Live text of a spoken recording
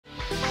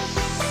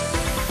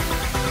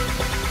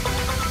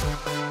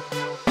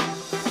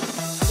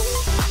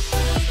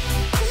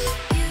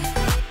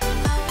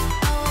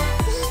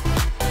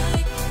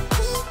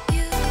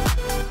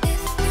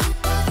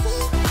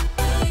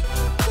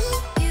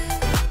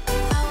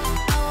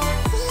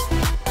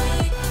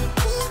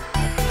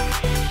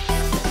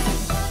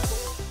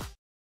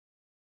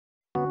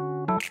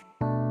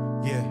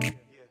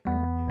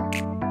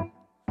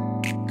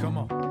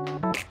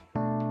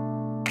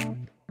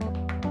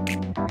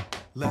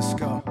Let's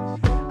go.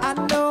 I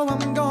know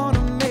I'm gonna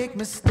make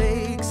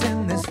mistakes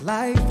in this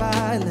life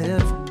I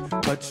live,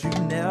 but you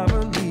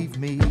never leave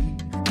me,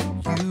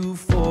 you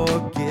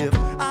forgive.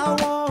 I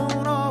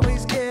won't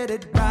always get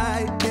it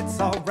right,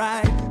 it's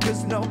alright,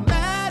 'cause no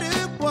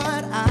matter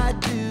what I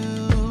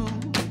do,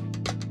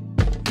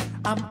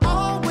 I'm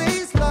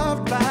always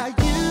loved by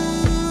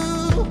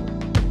you.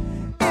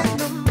 In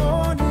the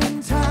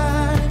morning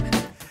time,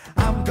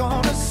 I'm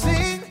gonna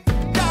sing,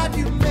 God,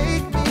 you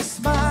make me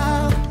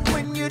smile.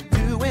 When you're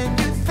doing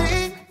your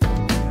thing,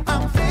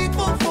 I'm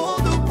thankful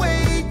for the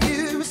way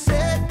you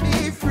set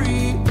me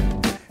free,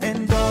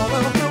 and all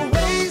of the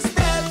ways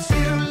that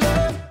you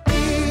love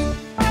me.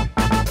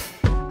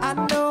 I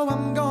know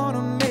I'm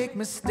gonna make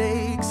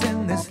mistakes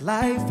in this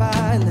life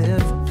I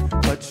live,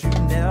 but you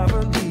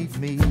never leave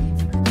me,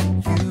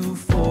 you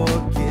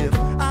forgive.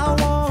 I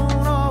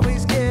won't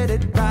always get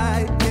it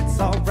right, it's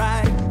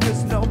alright,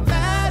 'cause no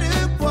matter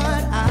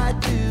what I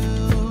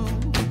do,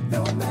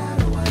 no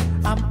matter what,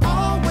 I'm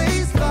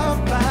always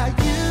loved by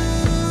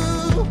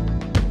you.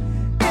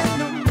 In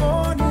the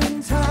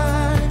morning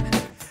time,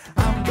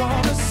 I'm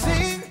gonna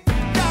sing,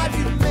 God,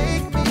 you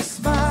make me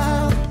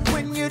smile.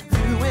 When you're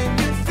doing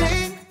your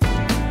thing,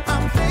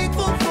 I'm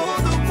thankful for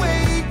the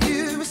way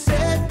you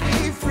set me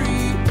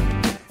free,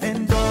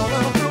 and all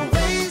of the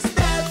ways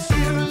that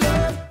you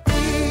love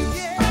me.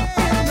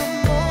 In the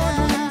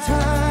morning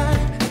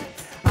time,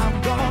 I'm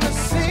gonna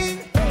sing,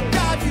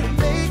 God, you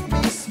make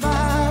me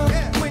smile.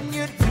 When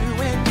you're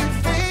doing your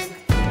thing,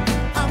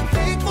 I'm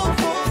thankful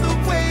for the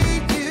way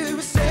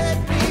you set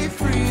me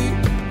free,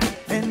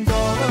 and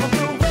all of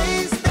the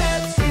ways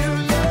that you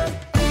love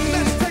me.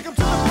 Let's take 'em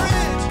to the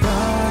bridge.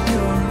 God,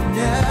 you're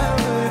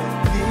never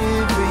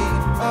giving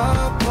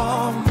up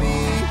on me.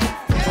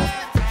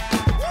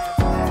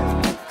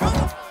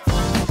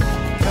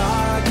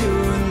 God,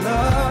 your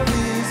love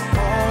is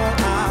all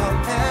I'll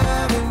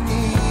ever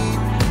need.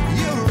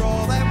 You're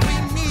all that we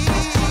need.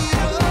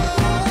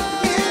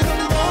 In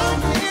the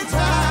morning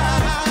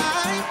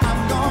time,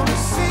 I'm gonna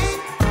sing,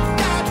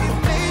 God, you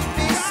make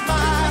me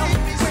smile.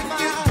 When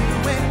you're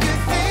doing your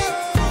thing,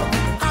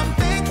 I'm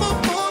thankful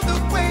for the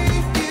way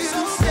you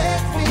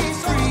set me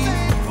free,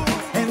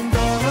 and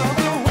all of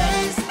the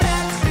ways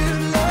that you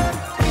love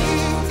me.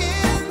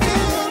 In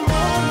the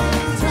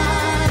morning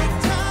time,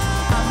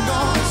 I'm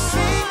gonna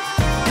sing,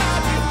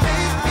 God, you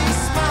make me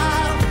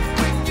smile.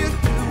 When you're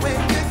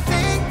doing your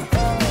thing,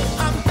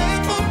 I'm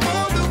thankful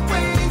for the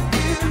way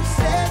you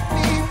set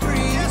me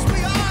free. Yes, we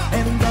are.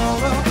 And all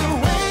of the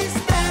ways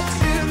that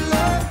you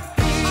love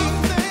me.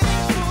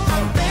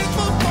 I'm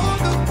thankful for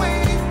the way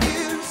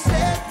you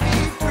set me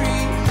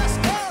free. Let's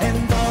go. And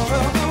all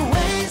of the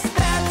ways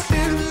that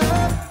you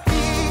love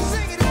me.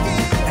 Sing it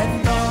again.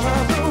 And all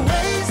of the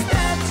ways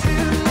that you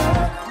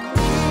love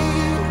me.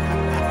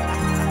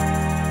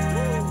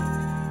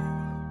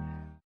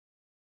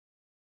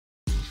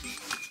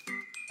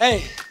 Hey,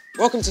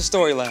 welcome to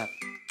Story Lab.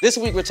 This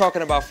week we're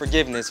talking about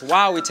forgiveness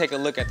while we take a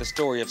look at the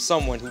story of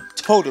someone who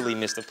totally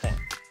missed the point.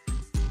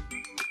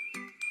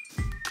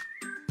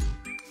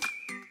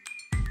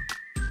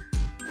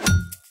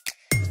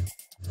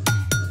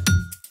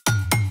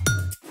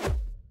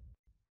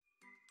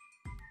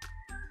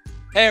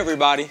 Hey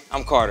everybody,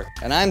 I'm Carter.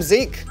 And I'm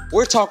Zeke,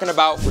 We're talking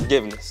about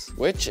forgiveness.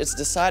 which is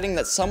deciding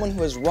that someone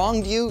who has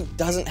wronged you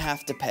doesn't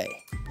have to pay.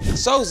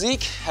 So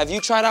Zeke, have you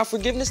tried out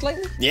forgiveness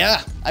lately?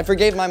 Yeah, I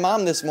forgave my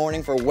mom this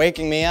morning for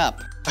waking me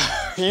up.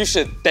 You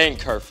should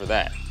thank her for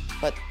that.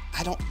 But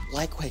I don't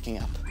like waking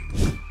up.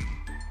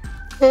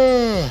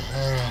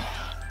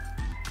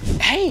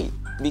 Hey,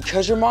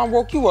 because your mom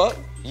woke you up,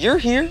 you're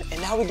here,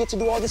 and now we get to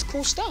do all this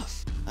cool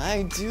stuff.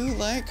 I do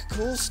like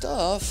cool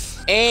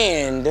stuff.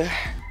 And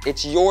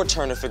it's your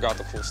turn to figure out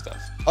the cool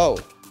stuff. Oh,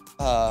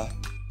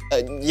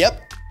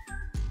 yep.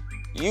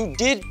 You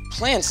did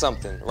plan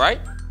something, right?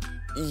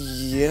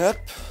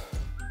 Yep.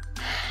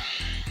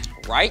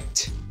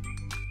 Right?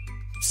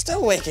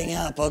 Still waking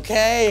up,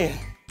 okay?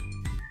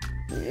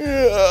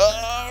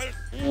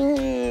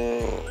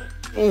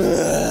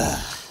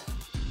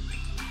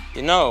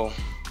 You know,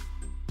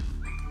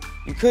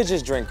 you could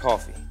just drink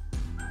coffee.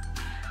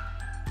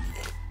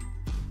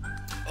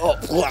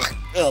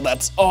 Oh,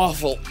 that's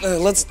awful.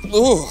 Let's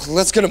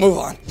get a move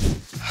on.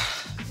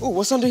 Ooh,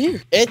 what's under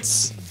here?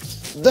 It's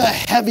the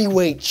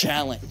heavyweight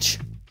challenge.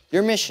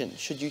 Your mission,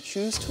 should you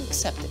choose to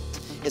accept it,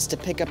 is to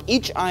pick up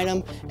each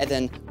item and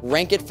then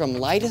rank it from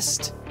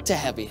lightest to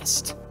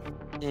heaviest.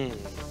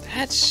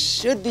 That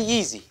should be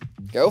easy.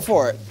 Go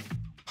for it.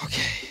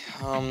 Okay,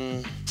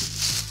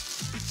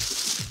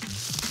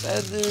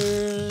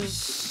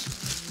 feathers.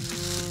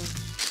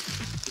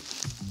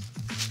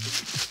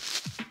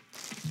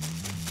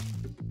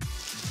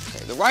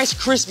 Okay, the Rice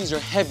Krispies are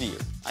heavier,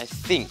 I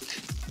think.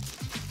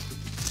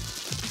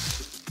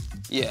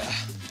 Yeah,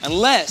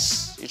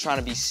 unless you're trying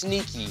to be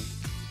sneaky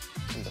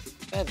and the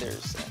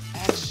feathers are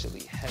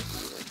actually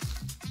heavier,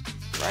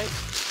 right?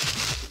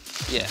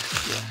 Yeah.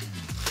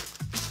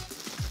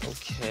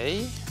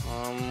 Okay,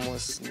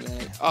 what's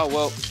next? Oh,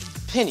 well,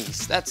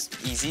 pennies, that's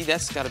easy.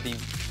 That's gotta be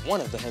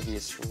one of the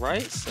heaviest,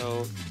 right?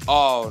 So,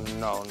 oh,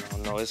 no.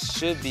 It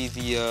should be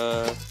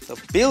the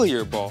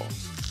billiard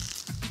balls.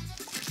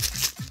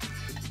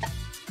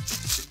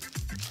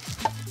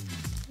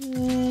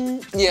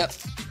 Yep,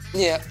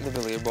 the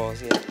billiard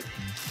balls, yeah.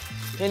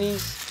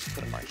 Pennies,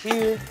 put them right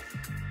here.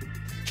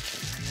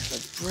 The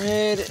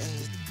bread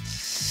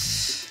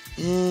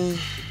and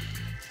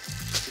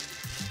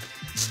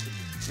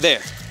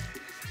there.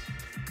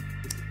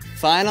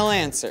 Final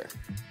answer.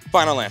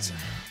 Final answer.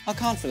 How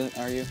confident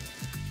are you?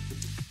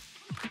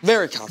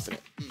 Very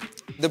confident.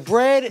 The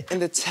bread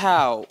and the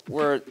towel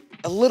were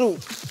a little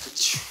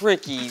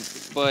tricky,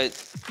 but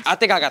I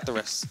think I got the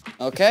rest.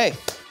 Okay,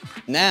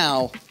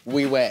 now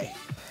we weigh.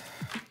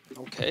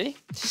 Okay.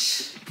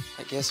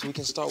 I guess we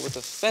can start with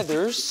the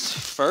feathers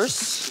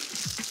first.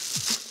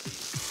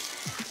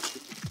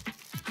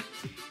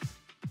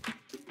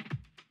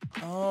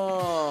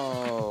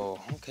 Oh,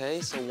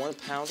 okay, so 1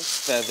 pound of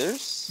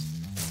feathers.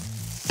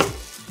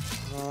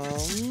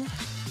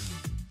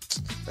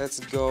 Let's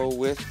go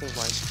with the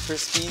Rice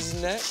Krispies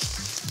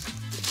next.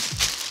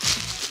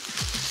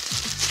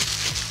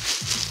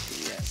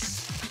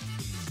 Yes.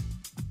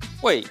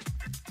 Wait,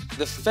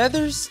 the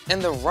feathers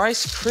and the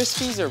Rice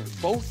Krispies are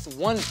both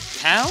 1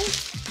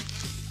 pound?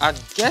 I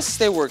guess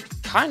they were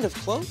kind of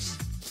close.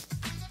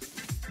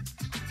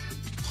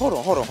 Hold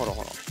on.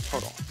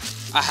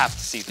 I have to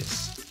see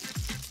this.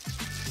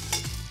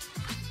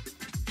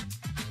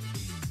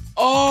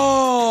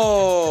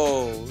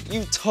 Oh,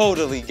 you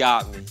totally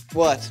got me.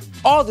 What?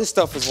 All this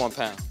stuff is 1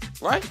 pound,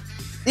 right?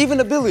 Even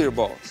the billiard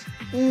balls.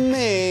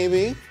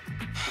 Maybe.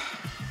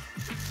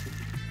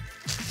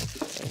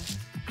 Okay.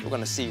 We're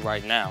gonna see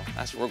right now.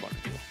 That's what we're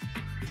gonna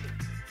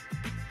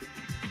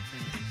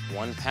do.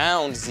 1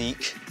 pound,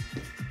 Zeke.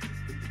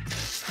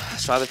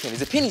 Let's try the pennies.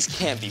 The pennies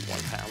can't be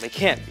 1 pound. They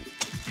can't be.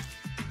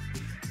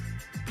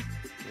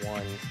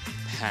 1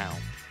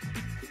 pound.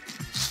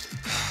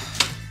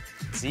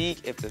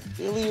 Zeke, if the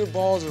billiard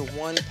balls are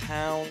 1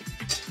 pound,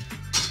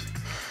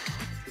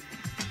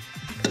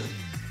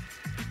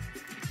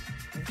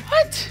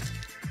 what?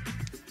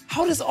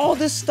 How does all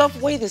this stuff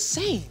weigh the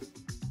same?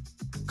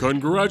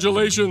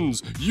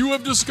 Congratulations! You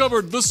have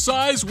discovered the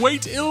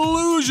size-weight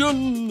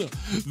illusion!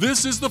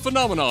 This is the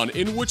phenomenon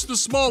in which the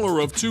smaller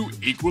of two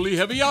equally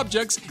heavy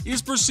objects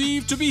is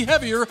perceived to be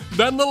heavier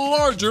than the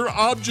larger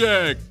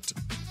object.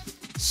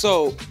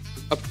 So,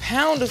 a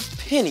pound of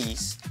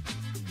pennies,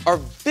 or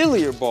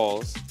billiard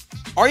balls,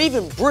 or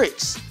even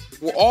bricks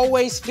will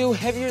always feel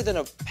heavier than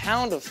a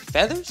pound of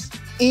feathers?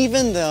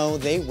 Even though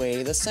they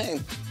weigh the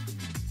same.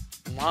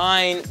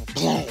 Mind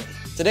blown.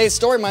 Today's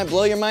story might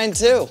blow your mind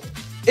too.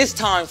 It's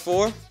time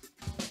for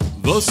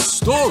The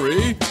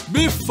story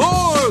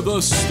before the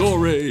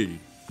story.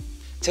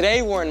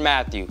 Today we're in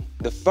Matthew,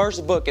 the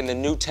first book in the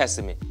New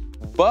Testament.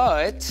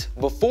 But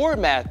before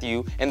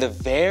Matthew, in the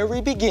very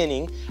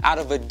beginning, out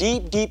of a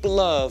deep, deep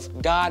love,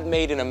 God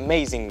made an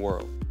amazing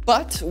world.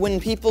 But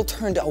when people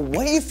turned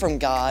away from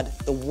God,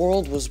 the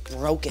world was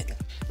broken.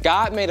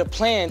 God made a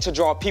plan to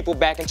draw people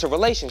back into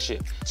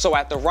relationship. So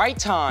at the right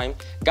time,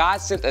 God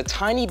sent a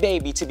tiny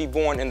baby to be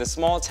born in the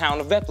small town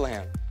of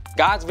Bethlehem.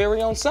 God's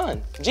very own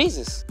son,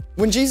 Jesus.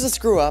 When Jesus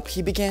grew up,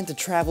 he began to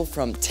travel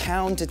from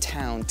town to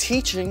town,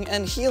 teaching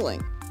and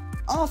healing.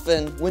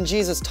 Often, when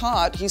Jesus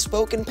taught, he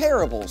spoke in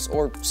parables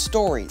or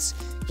stories,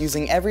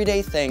 using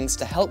everyday things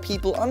to help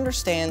people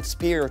understand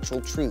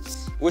spiritual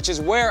truths. Which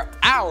is where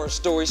our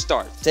story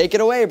starts. Take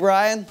it away,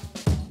 Brian.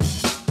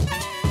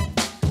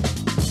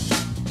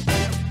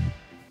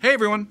 Hey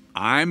everyone,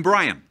 I'm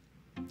Brian.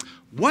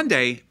 One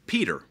day,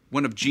 Peter,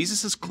 one of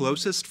Jesus'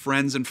 closest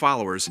friends and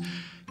followers,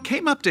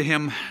 came up to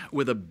him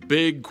with a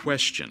big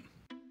question.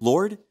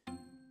 Lord,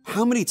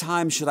 how many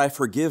times should I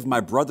forgive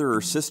my brother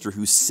or sister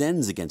who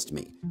sins against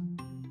me?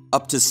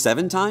 Up to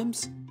 7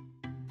 times?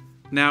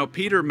 Now,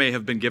 Peter may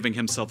have been giving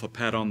himself a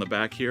pat on the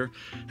back here.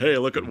 Hey,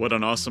 look at what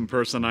an awesome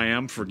person I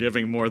am,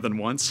 forgiving more than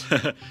once.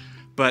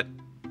 But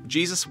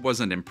Jesus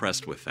wasn't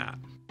impressed with that.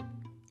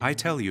 I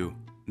tell you,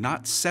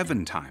 not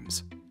 7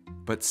 times,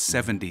 but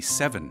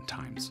 77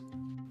 times.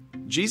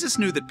 Jesus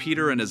knew that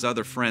Peter and his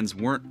other friends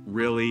weren't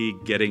really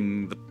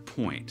getting the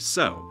point.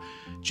 So,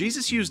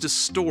 Jesus used a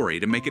story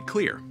to make it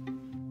clear.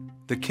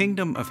 The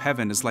kingdom of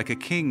heaven is like a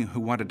king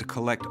who wanted to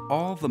collect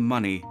all the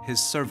money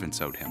his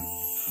servants owed him.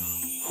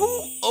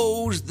 Who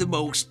owes the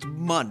most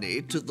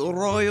money to the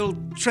royal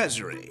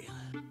treasury?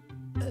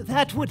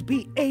 That would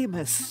be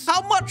Amos.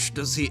 How much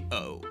does he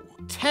owe?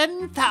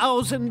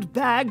 10,000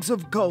 bags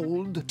of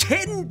gold.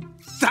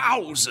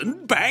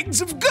 10,000 bags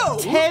of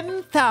gold?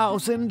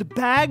 10,000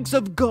 bags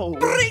of gold.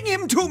 Bring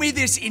him to me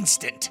this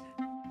instant.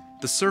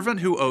 The servant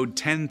who owed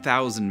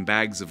 10,000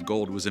 bags of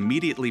gold was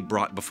immediately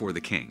brought before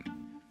the king.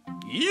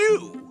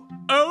 You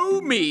owe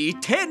me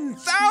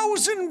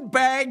 10,000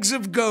 bags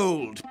of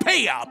gold.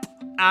 Pay up.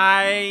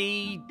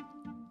 I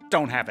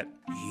don't have it.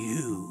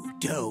 You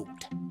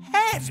don't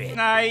have it.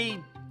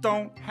 I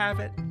don't have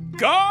it.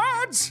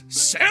 Guards,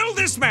 sell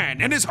this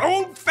man and his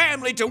whole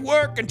family to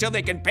work until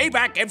they can pay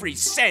back every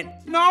cent.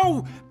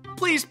 No!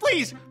 Please,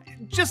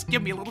 just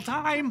give me a little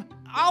time.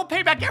 I'll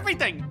pay back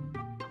everything.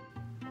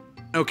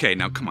 Okay,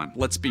 now come on,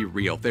 let's be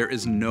real. There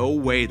is no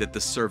way that the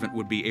servant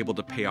would be able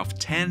to pay off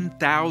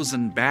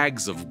 10,000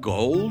 bags of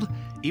gold,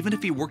 even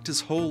if he worked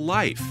his whole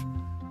life.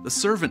 The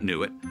servant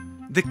knew it.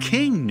 The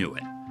king knew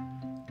it.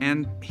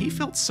 And he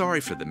felt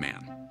sorry for the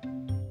man.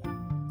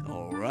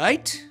 All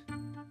right.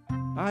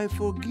 I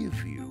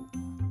forgive you.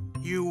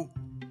 You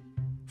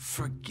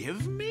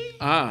forgive me?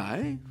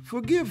 I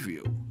forgive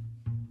you.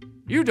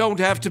 You don't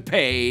have to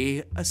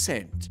pay a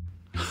cent.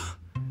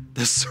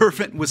 The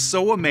servant was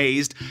so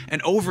amazed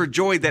and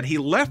overjoyed that he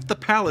left the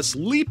palace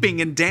leaping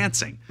and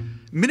dancing.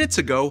 Minutes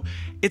ago,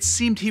 it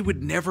seemed he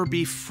would never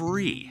be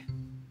free.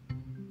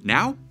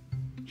 Now,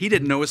 he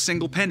didn't owe a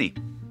single penny.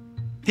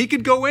 He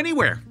could go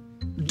anywhere,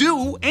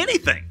 do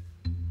anything.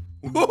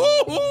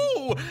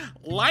 Woo-hoo-hoo!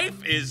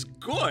 Life is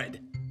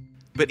good.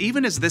 But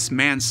even as this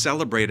man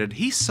celebrated,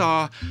 he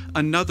saw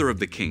another of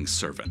the king's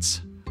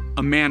servants,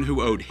 a man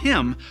who owed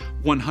him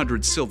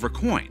 100 silver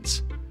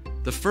coins.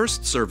 The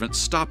first servant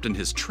stopped in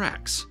his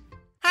tracks.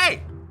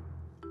 Hey,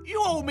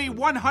 you owe me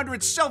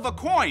 100 silver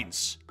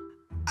coins.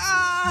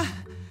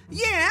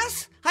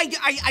 Yes, I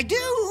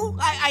do.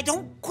 I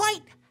don't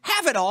quite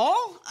have it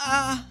all.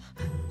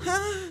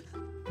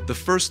 The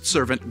first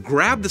servant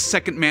grabbed the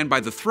second man by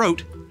the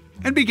throat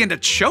and began to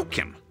choke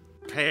him.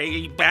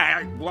 Pay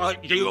back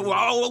what you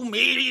owe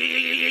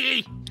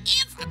me.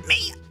 Give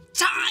me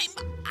time.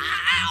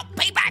 I'll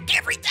pay back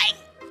everything.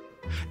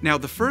 Now,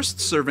 the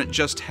first servant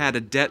just had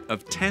a debt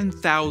of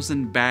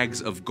 10,000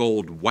 bags of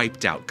gold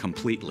wiped out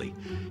completely.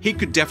 He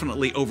could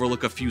definitely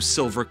overlook a few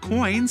silver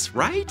coins,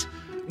 right?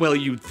 Well,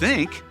 you'd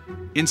think.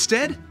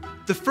 Instead,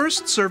 the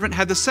first servant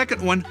had the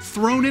second one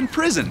thrown in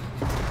prison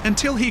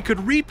until he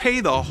could repay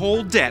the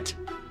whole debt.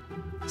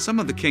 Some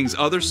of the king's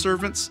other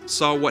servants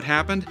saw what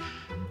happened,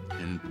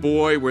 and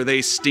boy, were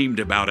they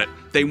steamed about it.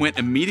 They went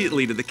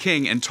immediately to the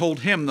king and told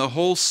him the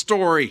whole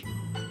story.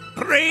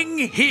 Bring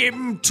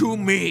him to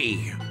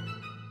me.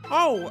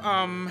 Oh,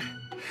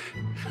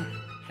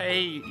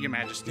 hey, Your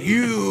Majesty.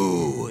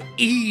 You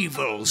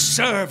evil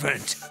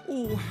servant.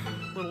 Ooh,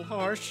 a little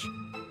harsh.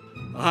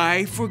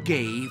 I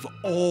forgave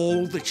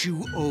all that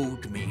you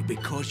owed me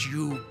because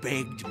you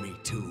begged me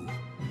to.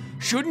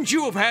 Shouldn't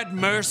you have had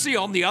mercy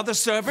on the other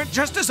servant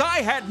just as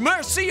I had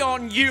mercy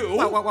on you?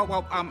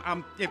 Well,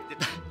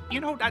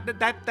 you know,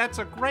 that's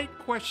a great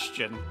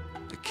question.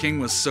 The king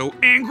was so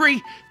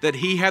angry that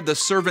he had the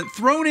servant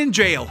thrown in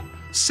jail,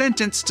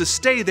 sentenced to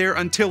stay there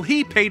until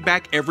he paid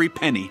back every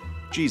penny.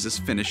 Jesus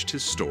finished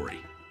his story.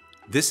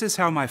 This is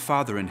how my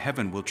Father in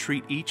heaven will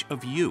treat each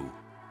of you,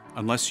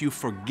 unless you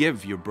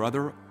forgive your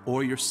brother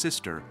or your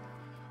sister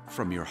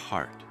from your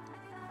heart.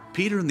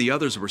 Peter and the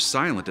others were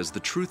silent as the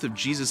truth of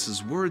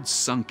Jesus' words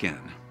sunk in.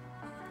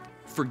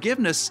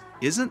 Forgiveness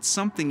isn't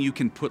something you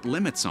can put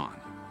limits on.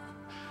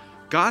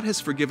 God has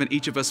forgiven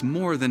each of us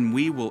more than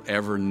we will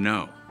ever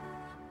know,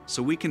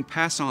 so we can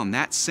pass on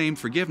that same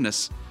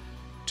forgiveness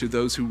to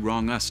those who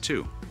wrong us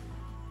too.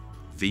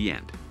 The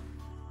end.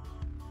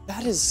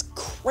 That is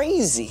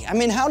crazy. I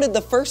mean, how did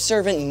the first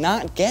servant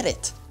not get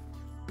it?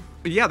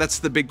 Yeah, that's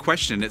the big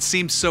question. It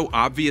seems so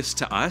obvious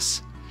to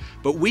us,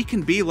 but we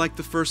can be like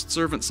the first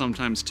servant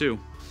sometimes too.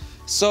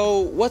 So,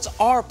 what's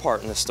our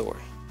part in the story?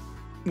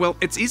 Well,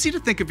 it's easy to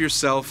think of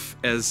yourself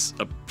as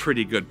a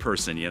pretty good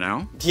person, you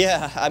know?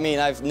 Yeah, I mean,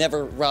 I've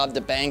never robbed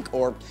a bank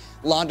or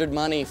laundered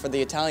money for the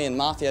Italian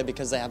mafia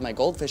because they have my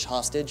goldfish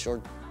hostage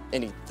or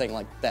anything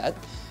like that.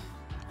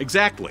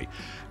 Exactly.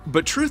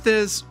 But truth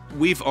is,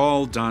 we've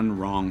all done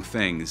wrong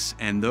things,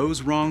 and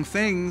those wrong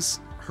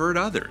things hurt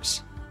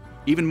others.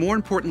 Even more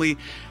importantly,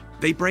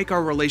 they break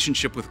our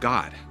relationship with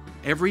God.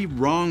 Every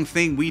wrong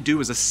thing we do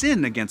is a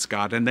sin against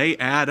God, and they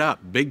add up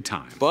big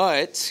time.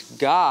 But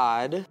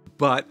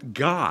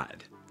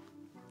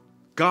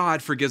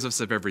God forgives us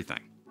of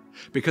everything.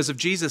 Because of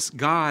Jesus,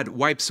 God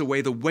wipes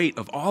away the weight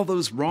of all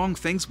those wrong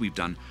things we've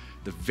done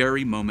the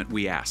very moment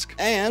we ask.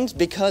 And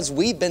because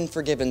we've been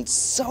forgiven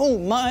so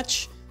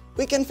much,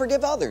 we can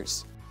forgive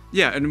others.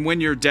 Yeah, and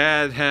when your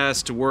dad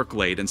has to work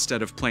late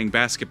instead of playing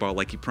basketball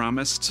like he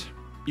promised,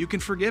 you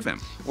can forgive him.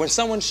 When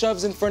someone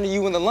shoves in front of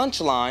you in the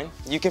lunch line,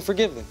 you can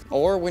forgive them.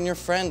 Or when your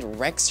friend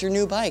wrecks your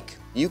new bike,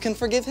 you can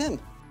forgive him.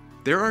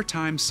 There are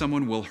times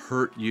someone will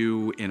hurt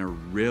you in a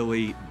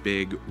really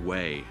big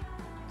way,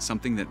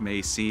 something that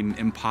may seem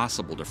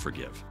impossible to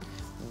forgive.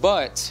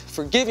 But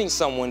forgiving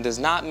someone does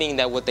not mean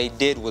that what they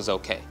did was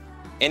okay.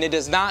 And it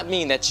does not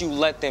mean that you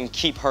let them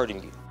keep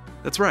hurting you.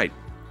 That's right.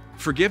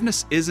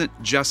 Forgiveness isn't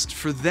just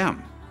for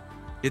them.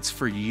 It's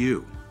for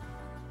you.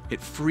 It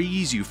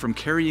frees you from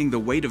carrying the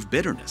weight of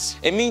bitterness.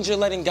 It means you're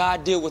letting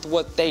God deal with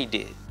what they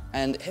did.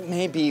 And it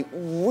may be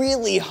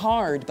really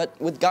hard, but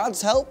with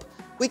God's help,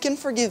 we can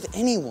forgive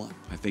anyone.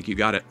 I think you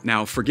got it.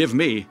 Now forgive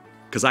me,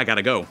 because I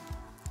gotta go.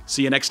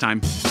 See you next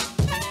time.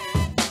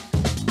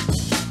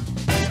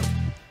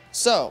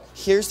 So,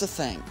 here's the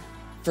thing.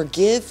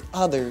 Forgive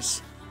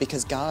others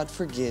because God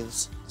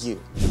forgives you.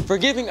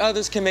 Forgiving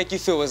others can make you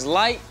feel as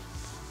light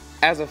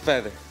as a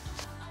feather.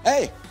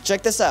 Hey,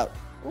 check this out.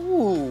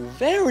 Ooh,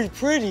 very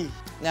pretty.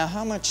 Now,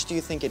 how much do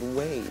you think it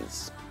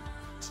weighs?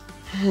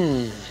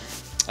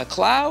 A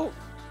cloud?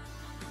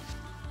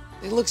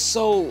 They look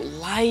so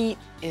light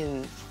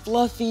and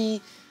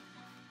fluffy,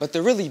 but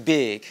they're really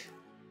big.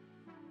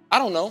 I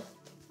don't know.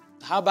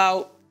 How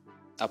about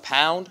a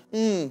pound?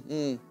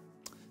 Good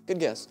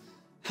guess.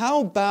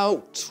 How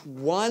about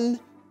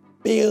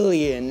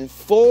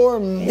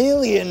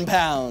 1,000,000,004,000,000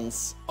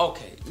 pounds?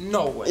 Okay,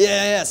 no way.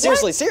 Yeah,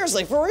 seriously,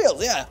 seriously, for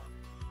real, yeah.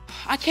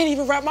 I can't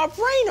even wrap my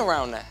brain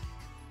around that.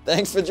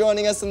 Thanks for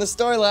joining us in the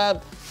Story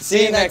Lab.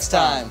 See you next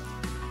time.